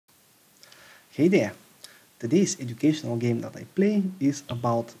Hey there! Today's educational game that I play is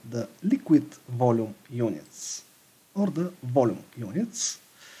about the liquid volume units, or the volume units,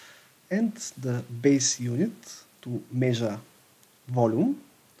 and the base unit to measure volume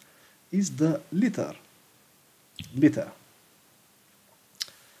is the liter.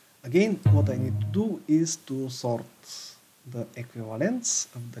 Again, what I need to do is to sort the equivalence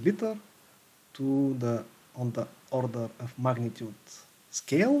of the liter to on the order of magnitude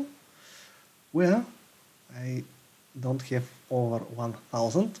scale, where I don't have over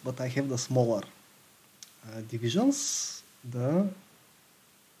 1000, but I have the smaller divisions, the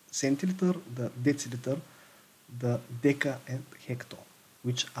centiliter, the deciliter, the deca and hecto,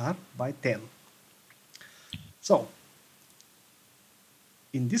 which are by 10. So,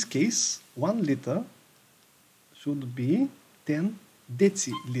 in this case, 1 liter should be 10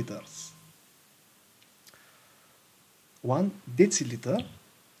 deciliters. 1 deciliter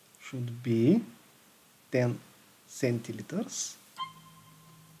should be 10 centiliters.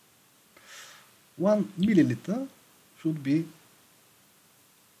 1 milliliter should be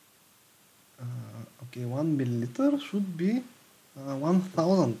 1 milliliter should be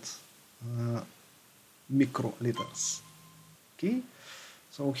 1000 microliters. Okay,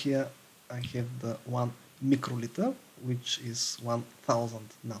 so here I have the 1 microliter, which is 1000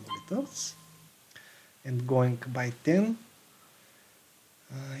 nanoliters, and going by 10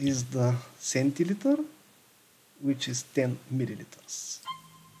 is the centiliter, which is 10 milliliters.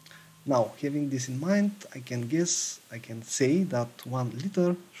 Now, having this in mind, I can say that 1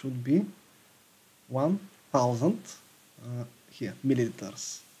 liter should be 1000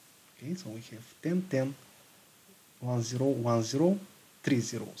 milliliters. Okay, so we have 10, 10, 1, 0, 1, 0, 3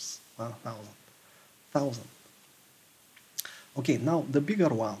 zeros, 1000, 1000. Okay, now the bigger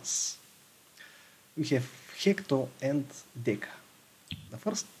ones. We have hecto and deca. The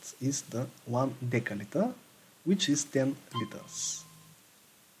first is the 1 decaliter, which is 10 liters.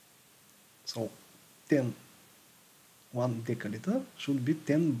 So 1 decaliter should be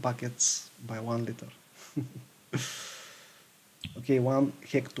 10 buckets by 1 liter. Okay, 1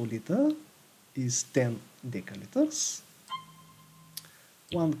 hectoliter is 10 decaliters.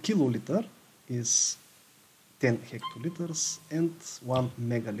 1 kiloliter is 10 hectoliters, and 1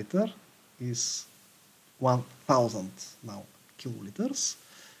 megaliter is 1000 now kiloliters.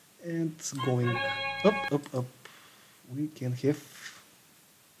 And going up, we can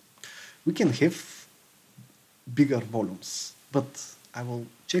have bigger volumes, but I will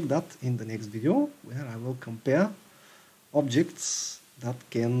check that in the next video, where I will compare objects that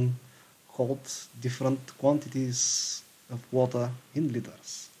can hold different quantities of water in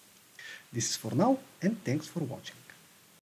liters. This is for now, and thanks for watching.